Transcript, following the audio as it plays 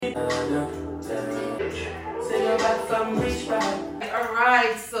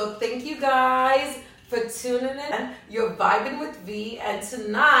for tuning in. You're vibing with V, and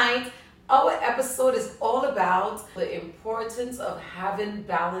tonight our episode is all about the importance of having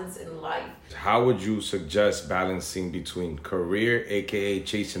balance in life. How would you suggest balancing between career, aka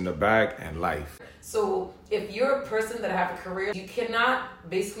chasing the bag, and life? So if you're a person that have a career, you cannot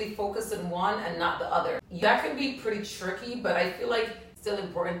basically focus on one and not the other. That can be pretty tricky, but I feel like it's still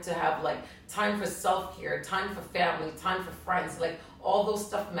important to have like time for self-care, time for family, time for friends, like all those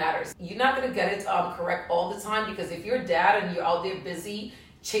stuff matters. You're not gonna get it correct all the time, because if you're a dad and you're out there busy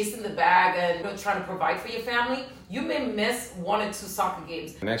chasing the bag and trying to provide for your family, you may miss 1 or 2 soccer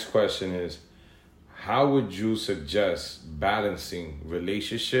games. The next question is, how would you suggest balancing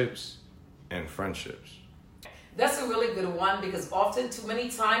relationships and friendships? That's a really good one, because often too many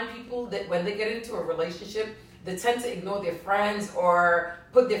times people that when they get into a relationship, they tend to ignore their friends or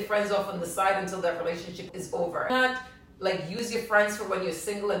put their friends off on the side until that relationship is over. Not like use your friends for when you're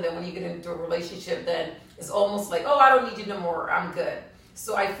single, and then when you get into a relationship, then it's almost like, oh, I don't need you no more, I'm good.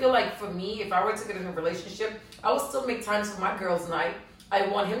 So I feel like for me, if I were to get in a relationship, I would still make times for my girls' night. I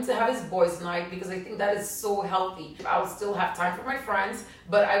want him to have his boys' night, because I think that is so healthy. I will still have time for my friends,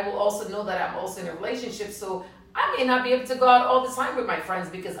 but I will also know that I'm also in a relationship. So I may not be able to go out all the time with my friends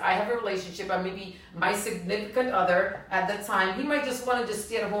because I have a relationship, and maybe my significant other at that time, he might just want to just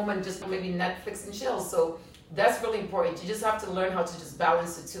stay at home and just maybe Netflix and chill. So that's really important. You just have to learn how to just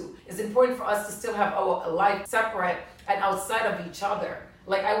balance the two. It's important for us to still have our life separate and outside of each other.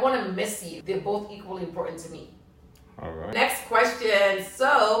 Like, I want to miss you. They're both equally important to me. All right. Next question.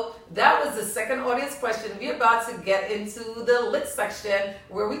 So that was the second audience question. We're about to get into the lit section,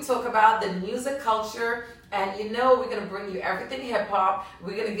 where we talk about the news and culture. And we're going to bring you everything hip hop.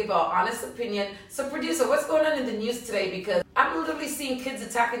 We're going to give our honest opinion. So producer, what's going on in the news today? Because I'm literally seeing kids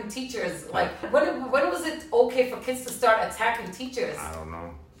attacking teachers. Like, when was it okay for kids to start attacking teachers? I don't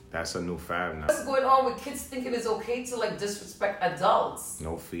know. That's a new fad now. What's going on with kids thinking it's okay to like disrespect adults?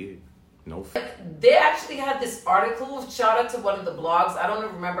 No fear. No fear. They actually had this article, shout out to one of the blogs, I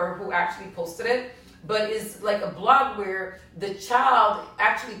don't remember who actually posted it, but it's like a blog where the child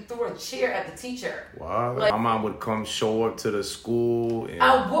actually threw a chair at the teacher. Wow. Like, my mom would come show up to the school. And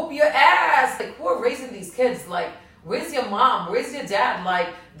I'll whoop your ass. Like, who are raising these kids? Like, where's your mom? Where's your dad? Like,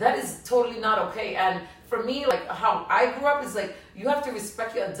 that is totally not okay. And for me, like how I grew up is like, you have to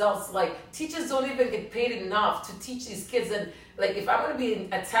respect your adults. Like, teachers don't even get paid enough to teach these kids. And like, if I'm going to be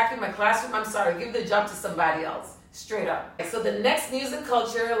attacking my classroom, I'm sorry, give the job to somebody else. Straight up. So the next news and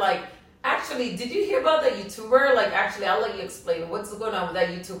culture, like, actually, did you hear about that YouTuber? Like, actually, I'll let you explain. What's going on with that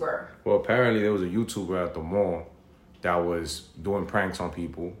YouTuber? Well, apparently there was a YouTuber at the mall that was doing pranks on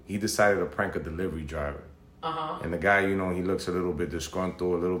people. He decided to prank a delivery driver. And the guy, he looks a little bit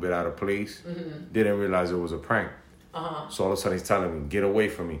disgruntled, a little bit out of place. Didn't realize it was a prank. So all of a sudden he's telling me, get away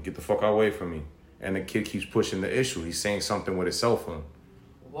from me. Get the fuck away from me. And the kid keeps pushing the issue. He's saying something with his cell phone.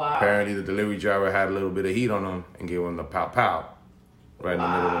 Wow. Apparently the delivery driver had a little bit of heat on him and gave him the pow-pow right in the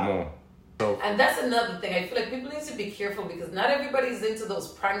middle of the mall. And that's another thing. I feel like people need to be careful, because not everybody's into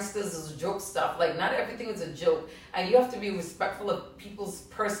those pranksters, those joke stuff. Like, not everything is a joke. And you have to be respectful of people's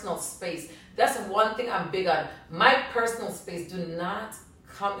personal space. That's one thing I'm big on. My personal space. Do not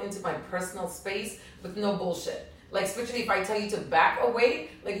come into my personal space with no bullshit. Like, especially if I tell you to back away,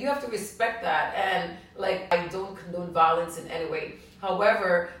 like, you have to respect that. And like, I don't condone violence in any way.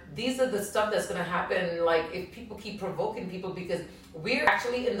 However, these are the stuff that's going to happen, like, if people keep provoking people, because we're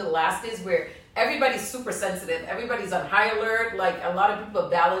actually in the last days where everybody's super sensitive. Everybody's on high alert. Like, a lot of people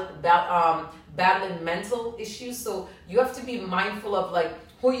are battling mental issues. So you have to be mindful of, like,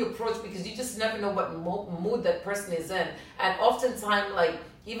 who you approach, because you just never know what mood that person is in. And oftentimes, like,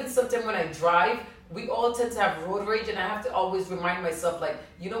 even sometimes when I drive, we all tend to have road rage, and I have to always remind myself, like,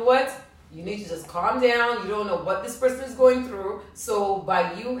 you know what? You need to just calm down. You don't know what this person is going through. So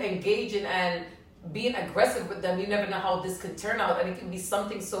by you engaging and being aggressive with them, you never know how this can turn out. And it can be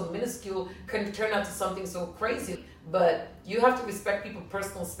something so minuscule, can turn out to something so crazy. But you have to respect people's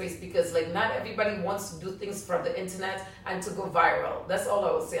personal space, because like, not everybody wants to do things from the internet and to go viral. That's all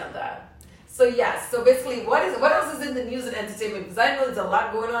I will say on that. So yes, so basically what else is in the news and entertainment? Because I know there's a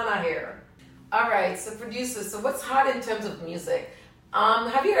lot going on out here. All right, so producers, so what's hot in terms of music?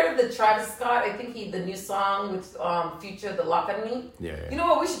 Have you heard of the Travis Scott? I think the new song with Future, The Lock on Me. Yeah. You know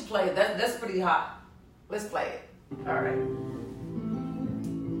what? We should play it. That's pretty hot. Let's play it. All right.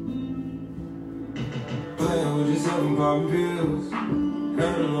 Playing with yourself and popping pills.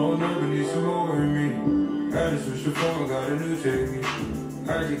 Had a long night, but need some more in me. Had to switch the phone, got a new technique.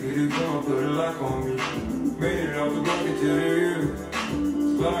 Had to get it going, put a lock on me. Made it off the bucket to the ear.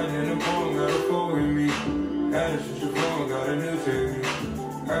 Sliding in the phone, got a phone in me. Had to switch the phone, got a new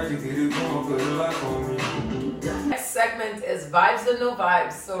technique. Had to get it going, put a lock on me. Next segment is Vibes or No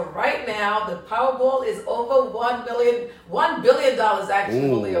Vibes. So right now, the Powerball is over $1 billion actually,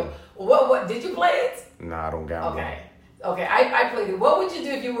 Leo. What did you play it? Nah, I don't gamble. Okay, I played it. What would you do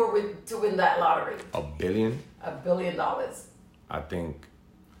if you were to win that lottery? $1 billion? $1 billion. I think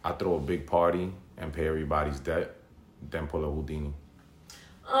I throw a big party and pay everybody's debt, then pull a Houdini.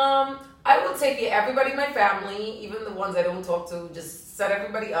 I will take it. Everybody in my family, even the ones I don't talk to, just set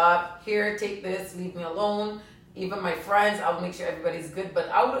everybody up. Here, take this, leave me alone. Even my friends, I'll make sure everybody's good. But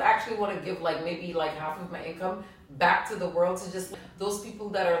I would actually want to give maybe half of my income back to the world, to just those people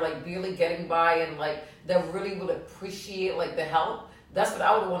that are barely getting by and that really would appreciate the help. That's what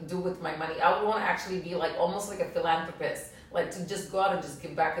I would want to do with my money. I would want to actually be almost like a philanthropist, to just go out and just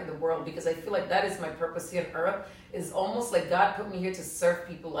give back in the world, because I feel that is my purpose here on earth. Is almost God put me here to serve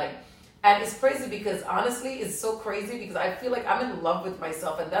people. And it's crazy because honestly, it's so crazy because I feel I'm in love with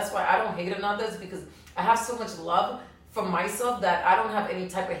myself, and that's why I don't hate on others, because I have so much love for myself that I don't have any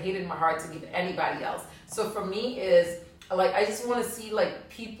type of hate in my heart to give anybody else. So for me is I just want to see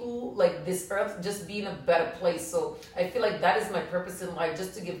people this earth just be in a better place. So I feel that is my purpose in life,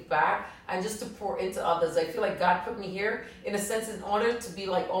 just to give back and just to pour into others. I feel God put me here in a sense in order to be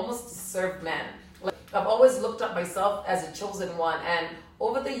almost to serve man. I've always looked at myself as a chosen one, and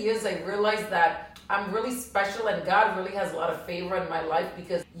over the years I realized that I'm really special and God really has a lot of favor in my life,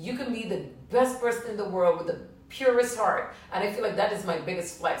 because you can be the best person in the world with the purest heart, and I feel that is my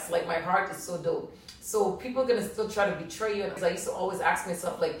biggest flex. My heart is so dope. So people are gonna still try to betray you, and I used to always ask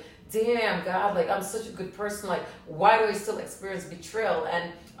myself damn God, I'm such a good person, why do I still experience betrayal?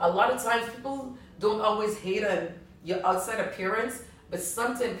 And a lot of times people don't always hate on your outside appearance, but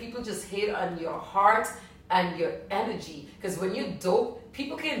sometimes people just hate on your heart and your energy, because when you're dope,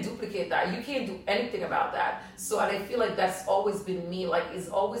 people can't duplicate that. You can't do anything about that. So and I feel that's always been me. It's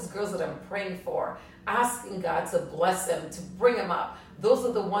always girls that I'm praying for, asking God to bless them, to bring them up. Those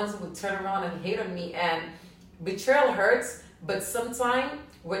are the ones who would turn around and hate on me. And betrayal hurts, but sometimes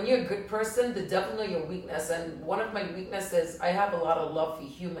when you're a good person, the devil knows your weakness. And one of my weaknesses, I have a lot of love for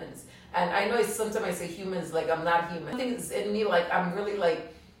humans. And I know sometimes I say humans I'm not human. I think it's in me I'm really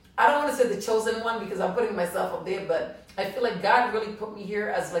I don't want to say the chosen one, because I'm putting myself up there, but I feel God really put me here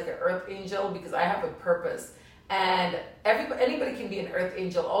as an earth angel, because I have a purpose. And anybody can be an earth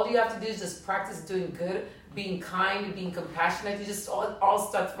angel. All you have to do is just practice doing good, being kind, being compassionate. You just all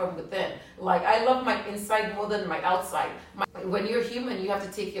starts from within. I love my inside more than my outside. When you're human, you have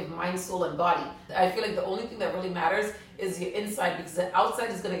to take care of mind, soul, and body. I feel the only thing that really matters is your inside, because the outside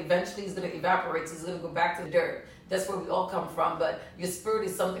is going to eventually evaporate. So it's going to go back to the dirt. That's where we all come from. But your spirit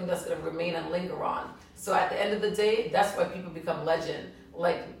is something that's going to remain and linger on. So at the end of the day, that's why people become legend.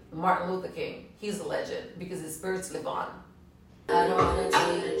 Martin Luther King, he's a legend because his spirits live on. I don't want to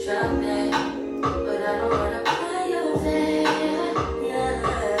tell you to drop it, but I don't want to play your fair.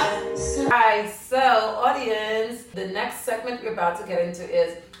 Alright, so audience, the next segment we're about to get into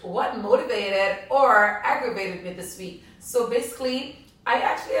is what motivated or aggravated me this week. So basically, I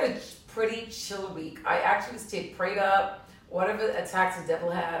actually had a pretty chill week. I actually stayed prayed up. Whatever attacks the devil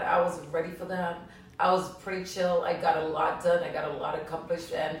had, I was ready for them. I was pretty chill. I got a lot done. I got a lot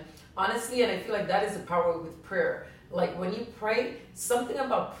accomplished. And honestly, and I feel that is the power with prayer. When you pray, something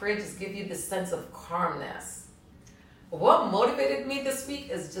about prayer just gives you this sense of calmness. What motivated me this week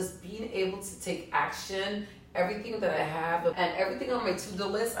is just being able to take action. Everything that I have and everything on my to-do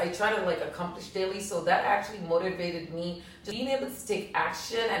list, I try to accomplish daily. So that actually motivated me, just being able to take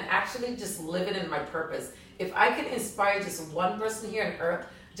action and actually just living in my purpose. If I can inspire just one person here on earth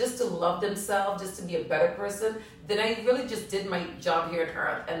just to love themselves, just to be a better person, then I really just did my job here on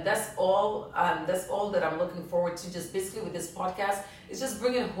earth. And that's all that I'm looking forward to, just basically with this podcast. It's just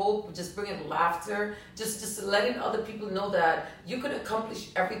bringing hope, just bringing laughter, just letting other people know that you can accomplish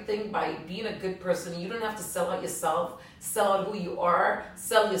everything by being a good person. You don't have to sell out yourself, sell out who you are,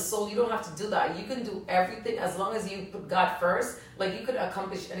 sell your soul. You don't have to do that. You can do everything as long as you put God first. You could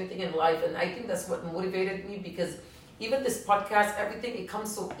accomplish anything in life. And I think that's what motivated me, because even this podcast, everything, it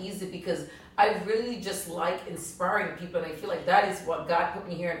comes so easy because I really just like inspiring people. And I feel that is what God put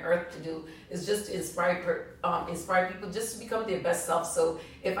me here on earth to do, is just to inspire people just to become their best self. So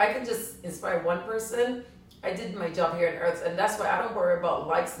if I can just inspire one person, I did my job here on earth. And that's why I don't worry about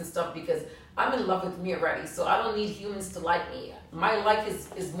likes and stuff, because I'm in love with me already. So I don't need humans to like me. My like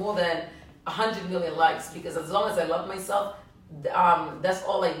is more than 100 million likes, because as long as I love myself, that's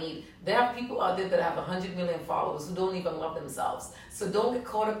all I need. There are people out there that have 100 million followers who don't even love themselves. So don't get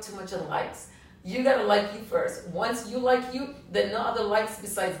caught up too much on likes. You gotta like you first. Once you like you, then no other likes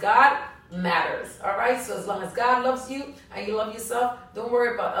besides God matters. All right. So as long as God loves you and you love yourself, don't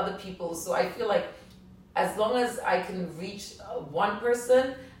worry about other people. So I feel like as long as I can reach one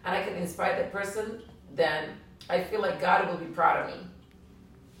person and I can inspire that person, then I feel like God will be proud of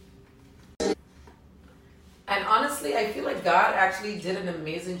me. And honestly, I feel like God actually did an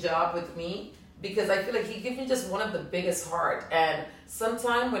amazing job with me, because I feel like he gave me just one of the biggest heart. And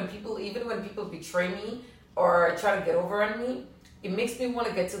sometimes when people betray me or try to get over on me, it makes me want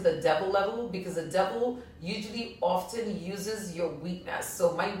to get to the devil level, because the devil usually often uses your weakness.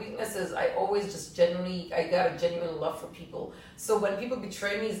 So my weakness is I always just I got a genuine love for people. So when people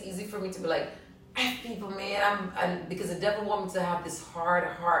betray me, it's easy for me to be like, F people, man, and because the devil wants me to have this hard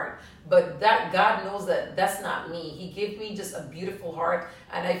heart. But that God knows that that's not me. He gave me just a beautiful heart,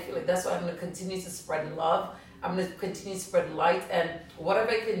 and I feel like that's why I'm going to continue to spread love. I'm going to continue to spread light, and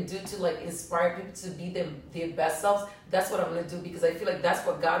whatever I can do to like inspire people to be their best selves, that's what I'm going to do, because I feel like that's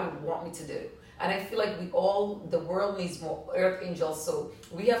what God would want me to do. And I feel like the world needs more earth angels, so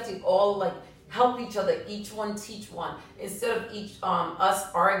we have to all like help each other, each one teach one, instead of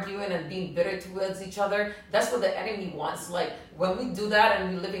us arguing and being bitter towards each other. That's what the enemy wants. Like when we do that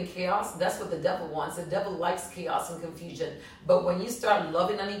and we live in chaos, that's what the devil wants. The devil likes chaos and confusion. But when you start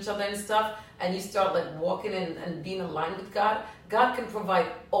loving on each other and stuff, and you start like walking in and being aligned with God, God can provide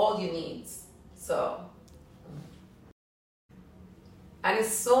all your needs. So, and there's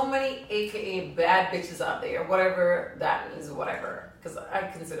so many AKA bad bitches out there, whatever that means, whatever, because I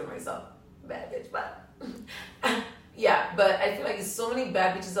consider myself bad bitch, but yeah, but I feel like there's so many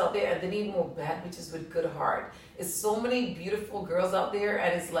bad bitches out there, and they need more bad bitches with good heart. There's so many beautiful girls out there,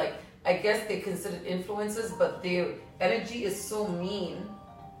 and it's like, I guess they're considered influencers, but their energy is so mean.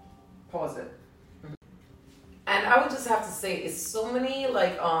 Pause it. And I would just have to say, it's so many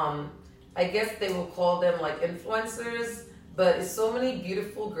like I guess they will call them like influencers, but it's so many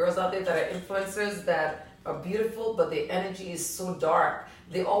beautiful girls out there that are influencers that are beautiful, but their energy is so dark.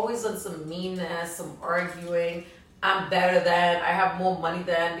 They're always on some meanness, some arguing. I'm better than, I have more money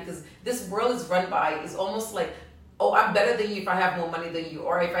than, because this world is run by, it's almost like, oh, I'm better than you if I have more money than you,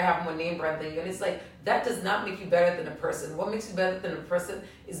 or if I have more name brand than you. And it's like, that does not make you better than a person. What makes you better than a person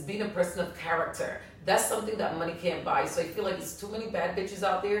is being a person of character. That's something that money can't buy. So I feel like it's too many bad bitches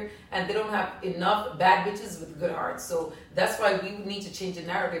out there, and they don't have enough bad bitches with good hearts. So that's why we need to change the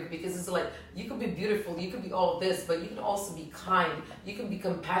narrative, because it's like, you could be beautiful, you could be all this, but you can also be kind, you can be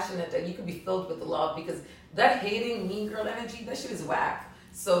compassionate, and you can be filled with love, because that hating, mean girl energy, that shit is whack.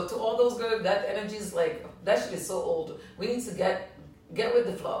 So to all those girls, that energy is like, that shit is so old. We need to get with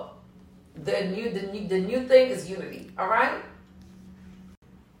the flow. The new thing is unity, all right?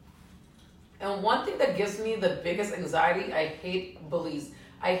 And one thing that gives me the biggest anxiety, I hate bullies.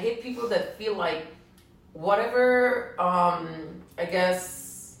 I hate people that feel like whatever, I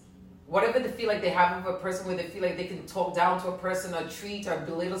guess, whatever they feel like they have with a person, where they feel like they can talk down to a person or treat or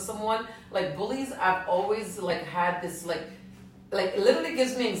belittle someone. Like bullies, I've always like had this like it literally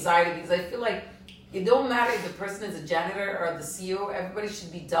gives me anxiety, because I feel like it don't matter if the person is a janitor or the CEO, everybody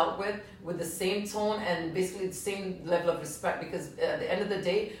should be dealt with the same tone and basically the same level of respect, because at the end of the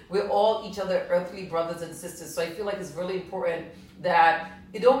day, we're all each other earthly brothers and sisters. So I feel like it's really important that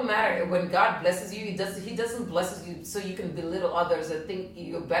it don't matter when God blesses you, he doesn't bless you so you can belittle others and think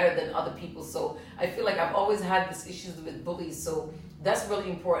you're better than other people. So I feel like I've always had these issues with bullies. So that's really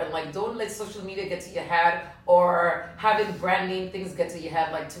important. Like, don't let social media get to your head, or having brand name things get to your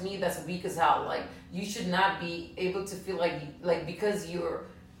head. Like, to me, that's weak as hell. Like, you should not be able to feel like because you're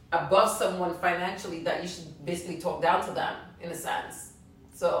above someone financially, that you should basically talk down to them in a sense.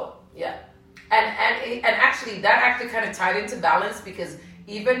 So yeah, and actually that actually kind of tied into balance, because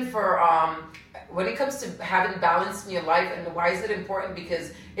even for when it comes to having balance in your life, and why is it important?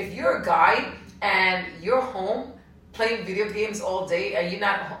 Because if you're a guy and you're home playing video games all day, and you're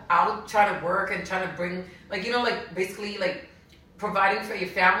not out trying to work and trying to bring, like, you know, like basically like providing for your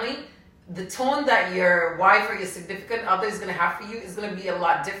family, the tone that your wife or your significant other is going to have for you is going to be a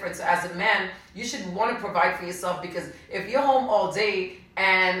lot different. So as a man, you should want to provide for yourself, because if you're home all day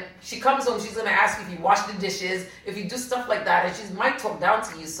and she comes home, she's going to ask you if you wash the dishes, if you do stuff like that, and she might talk down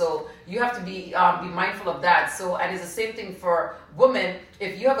to you. So you have to be mindful of that. So, and it's the same thing for women.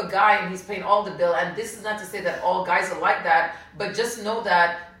 If you have a guy and he's paying all the bill, and this is not to say that all guys are like that, but just know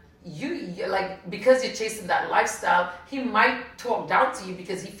that you like, because you're chasing that lifestyle, he might talk down to you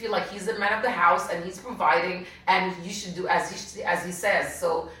because he feel like he's the man of the house and he's providing, and you should do as he says.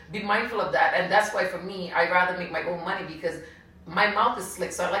 So be mindful of that. And that's why for me, I rather make my own money, because my mouth is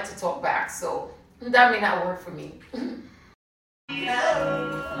slick, so I like to talk back. So that may not work for me. To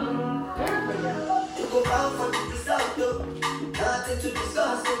go out for the result, nothing to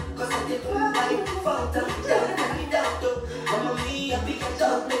discuss, cause I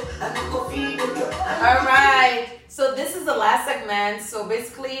All right. So this is the last segment. So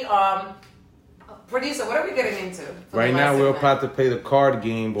basically, producer, what are we getting into? Right now, we're about to play the card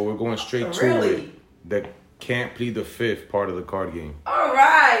game, but we're going straight to it. The can't plead the fifth part of the card game. All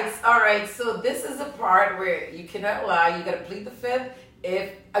right. So this is the part where you cannot lie. You got to plead the fifth.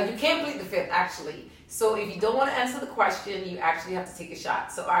 If you can't plead the fifth, actually. So if you don't want to answer the question, you actually have to take a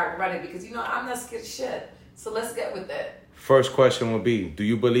shot. So all right, ready? Because I'm not scared of shit. So let's get with it. First question would be, do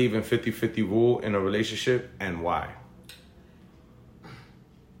you believe in 50-50 rule in a relationship, and why?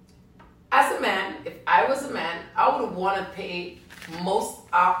 As a man, if I was a man, I would want to pay most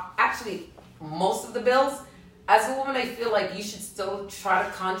of the bills. As a woman, I feel like you should still try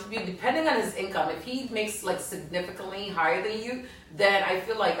to contribute depending on his income. If he makes like significantly higher than you, then I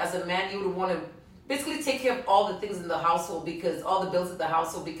feel like as a man, you would want to basically take care of all the things in the household, because all the bills of the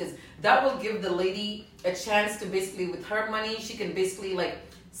household, because that will give the lady a chance to basically, with her money, she can basically get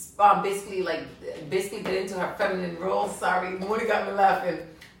into her feminine role. Sorry, Moody got me laughing.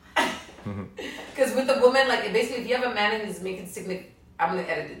 Because with a woman, like basically, if you have a man and he's making significant, I'm gonna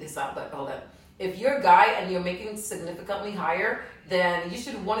edit this out, but hold on. If you're a guy and you're making significantly higher, then you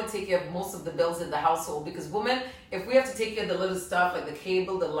should want to take care of most of the bills in the household. Because women, if we have to take care of the little stuff like the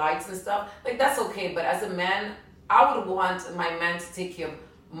cable, the lights and stuff, like that's okay. But as a man, I would want my man to take care of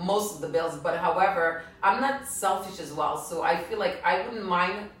most of the bills. But however, I'm not selfish as well. So I feel like I wouldn't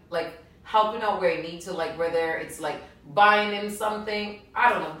mind like helping out where I need to, like whether it's like buying him something. I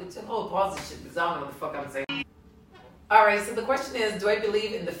don't know. It's a whole positive shit because I don't know what the fuck I'm saying. All right, so the question is, do I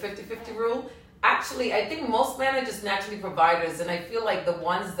believe in the 50-50 rule? Actually, I think most men are just naturally providers, and I feel like the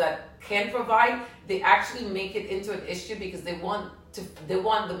ones that can provide, they actually make it into an issue because they want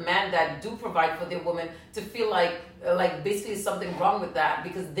the man that do provide for their woman to feel like basically something wrong with that,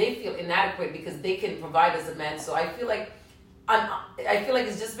 because they feel inadequate because they can provide as a man. So I feel like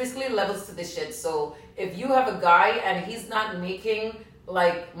it's just basically levels to this shit. So if you have a guy and he's not making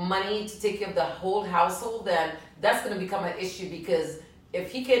like money to take care of the whole household, then that's going to become an issue, because if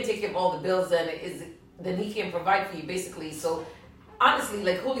he can't take care of all the bills, then he can't provide for you, basically. So honestly,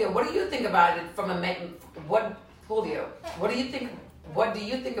 like Julio, what do you think about it from a man? What do you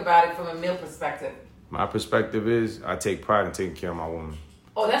think about it from a male perspective? My perspective is I take pride in taking care of my woman.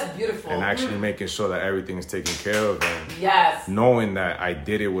 Oh, that's beautiful. And actually making sure that everything is taken care of, and yes, knowing that I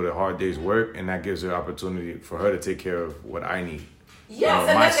did it with a hard day's work, and that gives her opportunity for her to take care of what I need. Yes,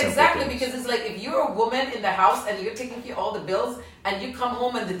 and that's exactly because it's like if you're a woman in the house and you're taking care of all the bills and you come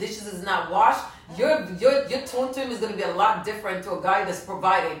home and the dishes is not washed, your tone to him is going to be a lot different to a guy that's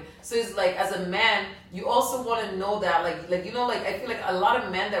providing. So it's like as a man, you also want to know that like I feel like a lot of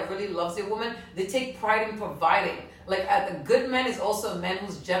men that really loves their woman, they take pride in providing. Like a good man is also a man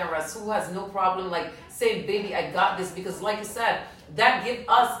who's generous, who has no problem like saying, baby, I got this, because like you said, that gives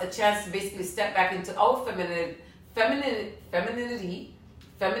us a chance to basically step back into our femininity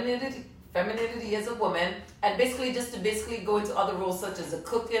as a woman, and basically just to go into other roles such as the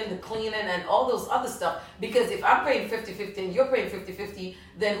cooking, the cleaning, and all those other stuff. Because if I'm paying 50-50 and you're paying 50-50,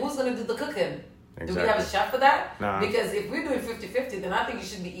 then who's going to do the cooking? Exactly. Do we have a chef for that? Nah. Because if we're doing 50-50, then I think it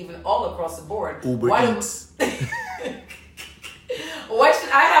should be even all across the board. Uber Eats. Why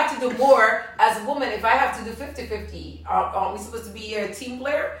should I have to do more as a woman if I have to do 50-50? Are we supposed to be a team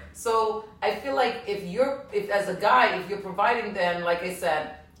player? So I feel like if as a guy, if you're providing, then like I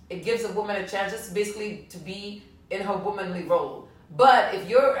said, it gives a woman a chance just basically to be in her womanly role. But if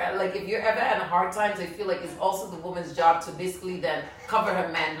you're ever at hard times, I feel like it's also the woman's job to basically then cover her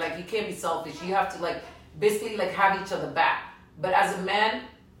man. Like you can't be selfish. You have to like basically like have each other back. But as a man,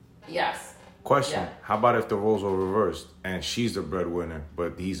 yes. Question, yeah. How about if the roles were reversed and she's the breadwinner,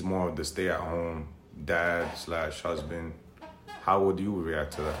 but he's more of the stay-at-home dad/husband? How would you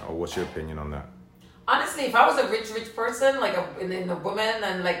react to that? Or what's your opinion on that? Honestly, if I was a rich person, like in a woman,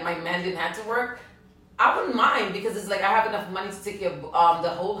 and like my man didn't have to work, I wouldn't mind, because it's like I have enough money to take care of the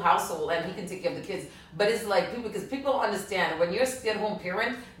whole household, and he can take care of the kids. But it's like because people don't understand, when you're a stay-at-home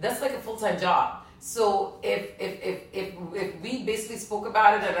parent, that's like a full-time job. So if we basically spoke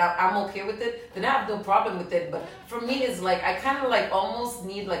about it and I'm okay with it, then I have no problem with it. But for me, it's like I kind of like almost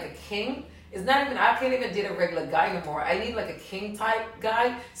need like a king. It's not even, I can't even date a regular guy anymore. I need like a king type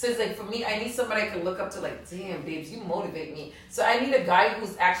guy. So it's like for me, I need somebody I can look up to, like, damn, babes, you motivate me. So I need a guy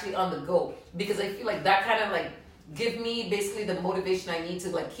who's actually on the go, because I feel like that kind of like give me basically the motivation I need to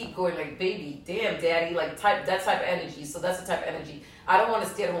like keep going, like, baby, damn, daddy, like that type of energy. So that's the type of energy. I don't want to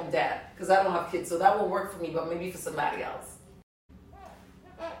stay at home dad because I don't have kids. So that won't work for me, but maybe for somebody else.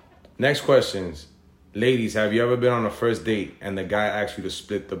 Next questions. Ladies, have you ever been on a first date and the guy asked you to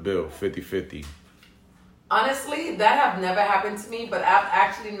split the bill 50-50? Honestly, that have never happened to me, but I've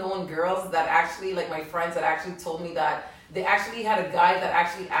actually known girls that actually, like my friends that actually told me that they actually had a guy that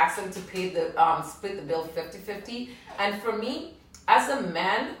actually asked them to pay the, split the bill 50-50. And for me, as a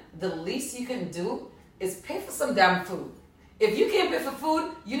man, the least you can do is pay for some damn food. If you can't pay for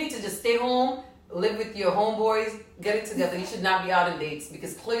food, you need to just stay home, live with your homeboys, get it together. You should not be out on dates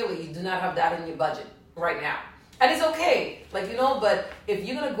because clearly you do not have that in your budget right now. And it's okay, like, you know, but if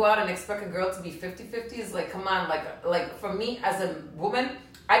you're gonna go out and expect a girl to be 50-50, it's like, come on, like for me as a woman,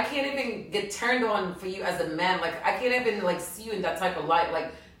 I can't even get turned on for you as a man. Like, I can't even, like, see you in that type of light,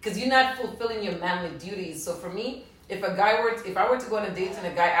 like, because you're not fulfilling your manly duties. So for me, if I were to go on a date and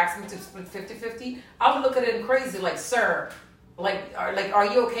a guy asked me to split 50-50, I would look at him crazy, like, sir, are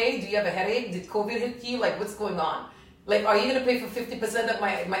you okay? Do you have a headache? Did COVID hit you? Like, what's going on? Like, are you gonna pay for 50% of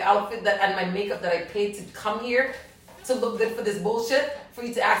my outfit and my makeup that I paid to come here to look good for this bullshit? For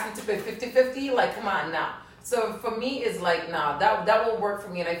you to ask me to pay 50-50? Like, come on now. So for me, it's like, nah, that won't work for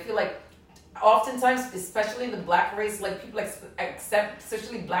me. And I feel like oftentimes, especially in the black race, like people accept,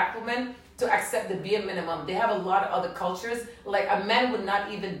 especially black women, to accept the bare minimum. They have a lot of other cultures. Like a man would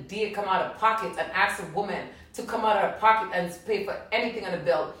not even dare come out of pocket and ask a woman to come out of pocket and pay for anything on the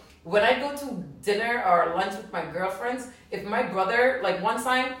bill. When I go to dinner or lunch with my girlfriends, if my brother, like one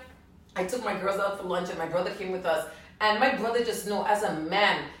time, I took my girls out for lunch and my brother came with us, and my brother just know as a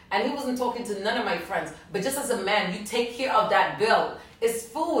man, and he wasn't talking to none of my friends, but just as a man, you take care of that bill. It's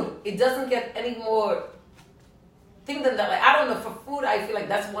food. It doesn't get any more thing than that. Like, I don't know, for food, I feel like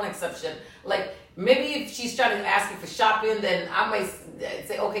that's one exception. Like, maybe if she's trying to ask me for shopping, then I might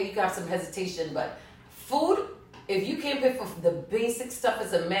say, okay, you can have some hesitation, but food, if you can't pay for the basic stuff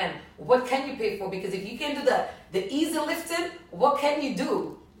as a man, what can you pay for? Because if you can't do the easy lifting, what can you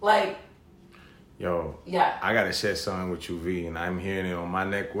do? Like, yo, yeah, I gotta share something with you, V, and I'm hearing it on my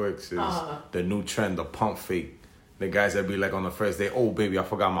networks. Is the new trend, the pump fake. The guys that be like on the first day, oh baby, I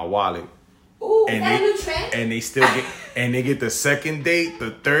forgot my wallet. Ooh, and is that a new trend? And they still get, and they get the second date, the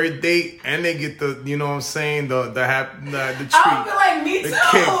third date, and they get the, you know what I'm saying, the treat. I feel like me too. The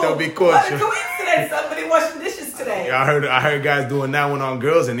cake, they'll be what a coincidence! Somebody washing dishes today. Yeah, I heard guys doing that one on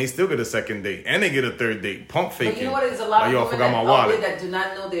girls, and they still get a second date, and they get a third date. Pump faking. But you know what? There's a lot like, of women that do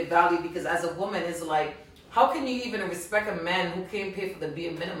not know their value, because as a woman, it's like, how can you even respect a man who can't pay for the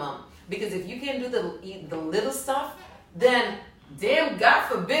bare minimum? Because if you can't do the little stuff, then damn, God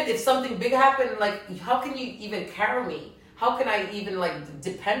forbid, if something big happened, like, how can you even carry me? How can I even, like,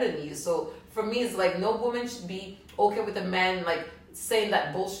 depend on you? So for me, it's like, no woman should be okay with a man, like, saying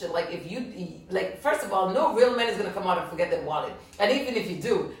that bullshit. Like, if you, like, first of all, no real man is going to come out and forget their wallet. And even if you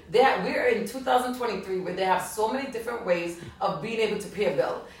do, we're in 2023 where they have so many different ways of being able to pay a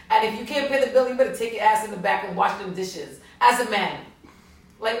bill. And if you can't pay the bill, you better take your ass in the back and wash them dishes as a man.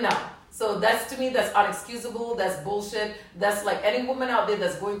 Like, no. So that's, to me, that's unexcusable. That's bullshit. That's like any woman out there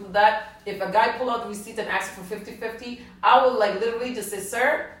that's going through that. If a guy pull out the receipt and asks for 50-50, I will, like, literally just say,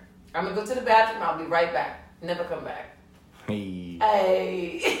 sir, I'm going to go to the bathroom. I'll be right back. Never come back. Hey.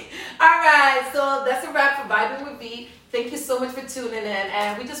 All right. So that's a wrap for Vibing with V. Thank you so much for tuning in.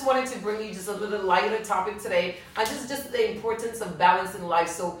 And we just wanted to bring you just a little lighter topic today. Just the importance of balance in life.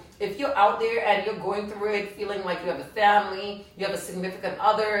 So if you're out there and you're going through it, feeling like you have a family, you have a significant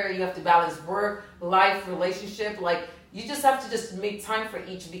other, you have to balance work, life, relationship, like, you just have to just make time for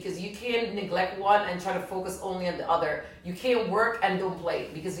each, because you can't neglect one and try to focus only on the other. You can't work and don't play,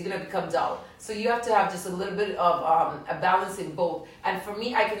 because you're going to become dull. So you have to have just a little bit of a balance in both. And for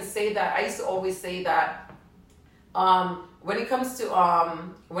me, I can say that, I used to always say that, when it comes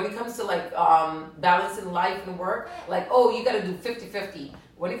to like balancing life and work, like, oh, you got to do 50-50.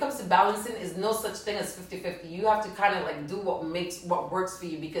 When it comes to balancing, is no such thing as 50-50. You have to kind of like do what works for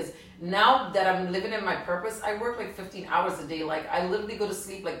you, because now that I'm living in my purpose, I work like 15 hours a day. Like, I literally go to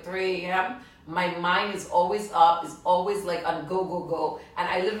sleep like 3 a.m. My mind is always up, is always like on go. And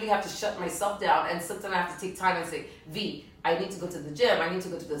I literally have to shut myself down. And sometimes I have to take time and say, V, I need to go to the gym. I need to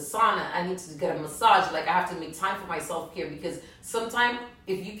go to the sauna. I need to get a massage. Like, I have to make time for my self-care, because sometimes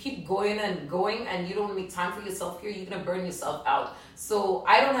if you keep going and you don't make time for your self-care, you're going to burn yourself out. So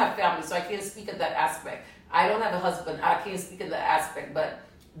I don't have family, so I can't speak of that aspect. I don't have a husband. I can't speak of that aspect. But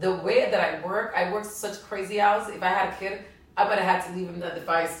the way that I work such crazy hours. If I had a kid, I might have had to leave him at the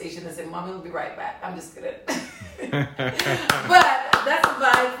fire station and say, Mommy will be right back. I'm just kidding. But that's a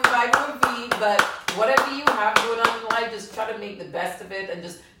vibe for Vibing with V. But whatever you have going on in life, just try to make the best of it and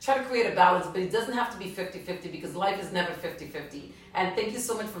just try to create a balance. But it doesn't have to be 50-50, because life is never 50-50. And thank you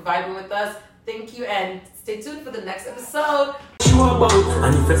so much for vibing with us. Thank you, and stay tuned for the next episode. know about.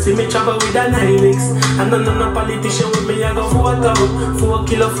 And if you see me travel with a 9X, and no politician with me, I go vote out. 4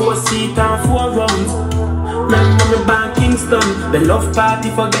 kilo, 4 seat and 4 rounds. Remember me back Kingston. The love party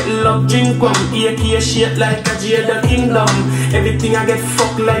forget love drink one. AK shit like a Jada Kingdom. Everything I get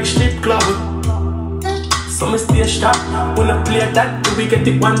fucked like strip club. So me stay sharp. When I play that, do we get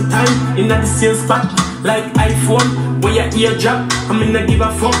it one time in the same spot like iPhone. Where your ear drop, I'm in a give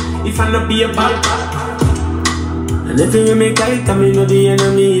a fuck if I not be a bad. And if you make right, I mean, know the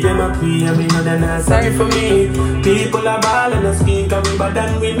enemy, them a pray, I mean, know they're not sorry for me. People are ball and a speak, and we bad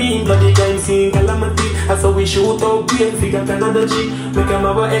than we mean. Bloody crime scene, calamity, that's how we shoot out brain, figure another G. Make them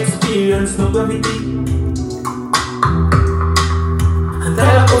have a experience, no gravity. And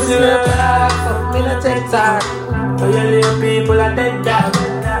tell a pussy no talk, fuck me no TikTok. All your little people are dead dog.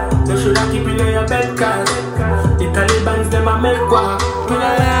 You shoulda keep in your bed, cause the Taliban's them a make walk. Me no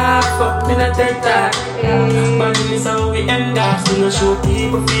laugh, fuck me no TikTok. But this is how we end up. We no show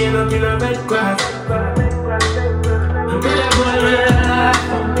people feel up in a red grass. Me no boy me no laugh,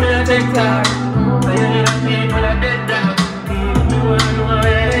 fuck me no TikTok. All your little people are dead dog. Me wanna know how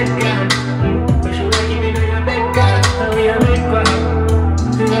you dead God. You shoulda keep in your bed, cause how we a make walk.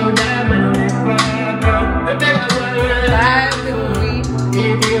 You know that man make walk. I tell you what me no laugh.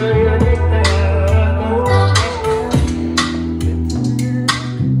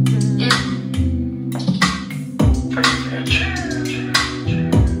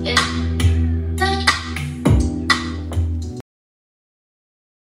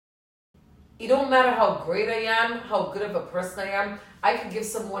 It don't matter how great I am, how good of a person I am. I could give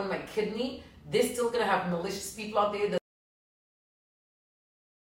someone my kidney. They're still gonna have malicious people out there that